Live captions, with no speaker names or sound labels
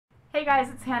Hey guys,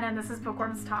 it's Hannah and this is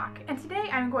Bookworms Talk, and today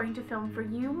I'm going to film for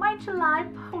you my July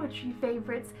poetry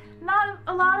favorites. Not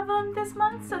a lot of them this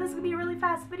month, so this is going to be a really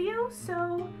fast video,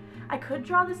 so I could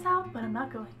draw this out, but I'm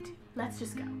not going to. Let's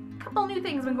just go. A couple new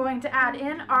things I'm going to add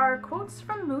in are quotes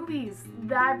from movies.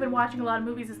 I've been watching a lot of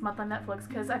movies this month on Netflix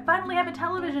because I finally have a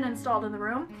television installed in the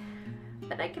room,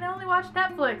 but I can only watch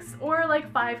Netflix or like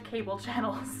 5 cable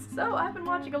channels. So I've been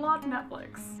watching a lot of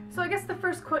Netflix. So I guess the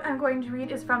first quote I'm going to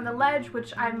read is from The Ledge,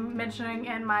 which I'm mentioning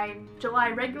in my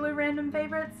July regular random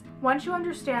favorites. Once you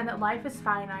understand that life is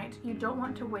finite, you don't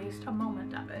want to waste a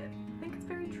moment of it. I think it's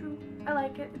very true. I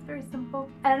like it. It's very simple.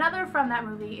 And another from that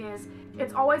movie is,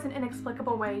 it's always an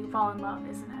inexplicable way you fall in love,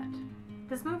 isn't it?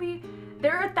 This movie,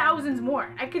 there are thousands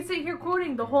more. I could sit here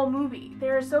quoting the whole movie.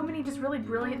 There are so many just really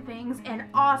brilliant things and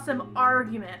awesome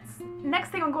arguments. Next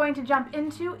thing I'm going to jump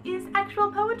into is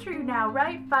actual poetry now,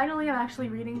 right? Finally, I'm actually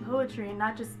reading poetry and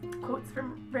not just quotes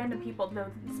from random people, though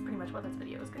this is pretty much what this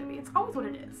video is going to be. It's always what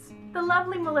it is. The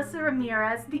lovely Melissa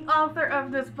Ramirez, the author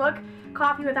of this book,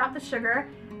 Coffee Without the Sugar,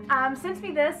 sent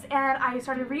me this and I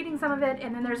started reading some of it,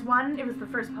 and then there's one, it was the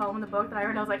first poem in the book that I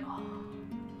read and I was like, oh,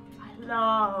 I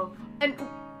love. And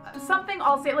something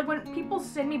I'll say, like when people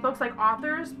send me books like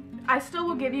authors, I still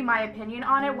will give you my opinion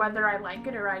on it, whether I like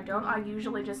it or I don't. I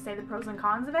usually just say the pros and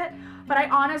cons of it, but I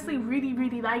honestly really,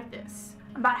 really like this.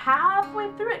 I'm about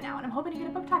halfway through it now, and I'm hoping to get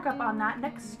a book talk up on that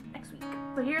next week.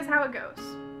 So here's how it goes.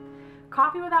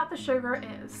 Coffee without the sugar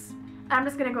is... I'm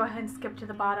just gonna go ahead and skip to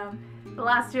the bottom. The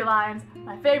last 2 lines,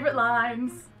 my favorite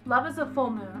lines. Love is a full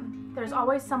moon. There's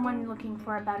always someone looking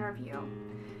for a better view.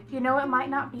 You know it might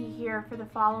not be here for the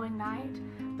following night,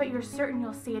 but you're certain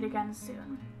you'll see it again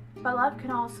soon. But love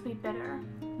can also be bitter,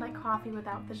 like coffee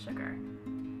without the sugar.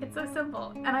 It's so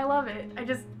simple, and I love it.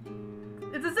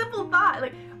 It's a simple thought.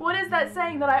 Like, what is that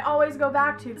saying that I always go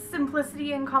back to?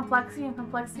 Simplicity and complexity and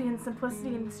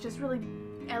simplicity, and it's just really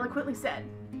eloquently said.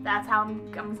 That's how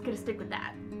I'm gonna stick with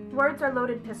that. Words Are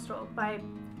Loaded Pistol by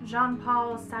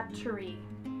Jean-Paul Sartre.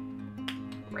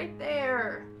 Right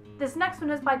there. This next one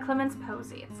is by Clemence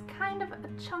Posey. It's kind of a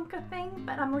chunk of thing,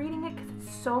 but I'm reading it because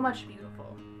it's so much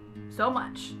beautiful. So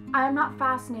much. I am not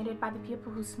fascinated by the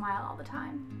people who smile all the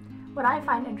time. What I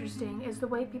find interesting is the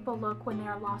way people look when they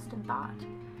are lost in thought,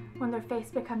 when their face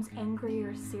becomes angry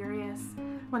or serious,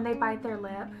 when they bite their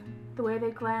lip, the way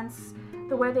they glance,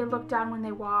 the way they look down when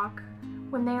they walk,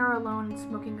 when they are alone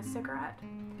smoking a cigarette,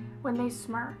 when they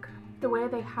smirk, the way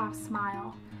they half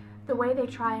smile, the way they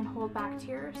try and hold back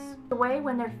tears, the way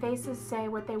when their faces say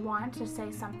what they want to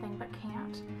say something but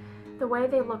can't, the way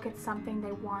they look at something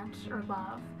they want or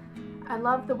love. I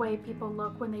love the way people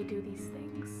look when they do these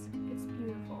things. It's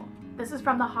beautiful. This is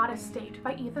from The Hottest State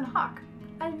by Ethan Hawke.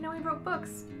 I didn't know he wrote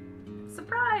books.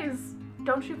 Surprise!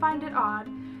 Don't you find it odd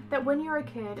that when you're a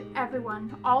kid,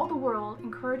 everyone, all the world,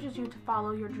 encourages you to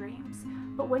follow your dreams,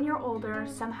 but when you're older,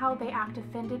 somehow they act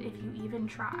offended if you even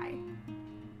try?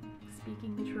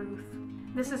 Speaking the truth.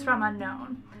 This is from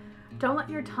Unknown. Don't let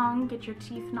your tongue get your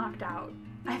teeth knocked out.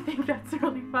 I think that's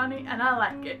really funny and I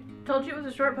like it. Told you it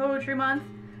was a short poetry month.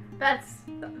 That's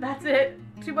it.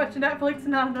 Too much Netflix,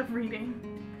 not enough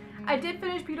reading. I did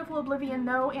finish Beautiful Oblivion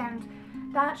though, and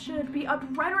that should be up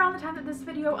right around the time that this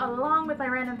video, along with my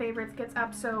random favorites, gets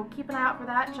up, so keep an eye out for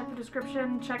that. Check the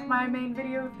description, check my main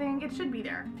video thing. It should be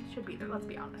there. It should be there, let's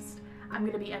be honest. I'm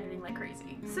gonna be editing like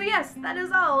crazy. So yes, that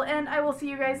is all, and I will see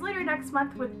you guys later next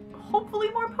month with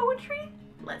hopefully more poetry?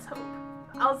 Let's hope.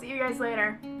 I'll see you guys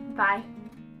later. Bye.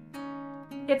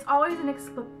 It's always an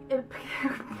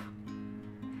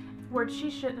word she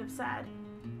shouldn't have said.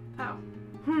 Oh.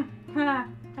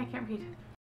 I can't read.